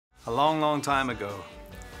A long, long time ago,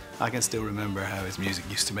 I can still remember how his music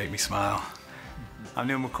used to make me smile. I'm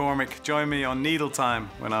Neil McCormick. Join me on Needle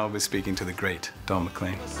Time when I'll be speaking to the great Don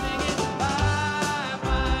McLean.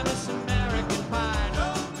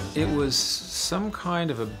 It was some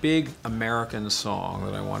kind of a big American song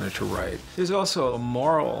that I wanted to write. There's also a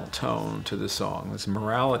moral tone to the song. There's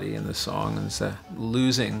morality in the song, and it's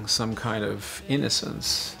losing some kind of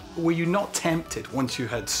innocence. Were you not tempted once you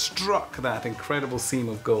had struck that incredible seam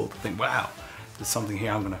of gold to think, wow, there's something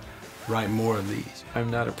here, I'm going to write more of these?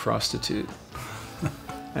 I'm not a prostitute.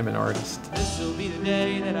 I'm an artist. This will be the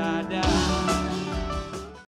day that I die.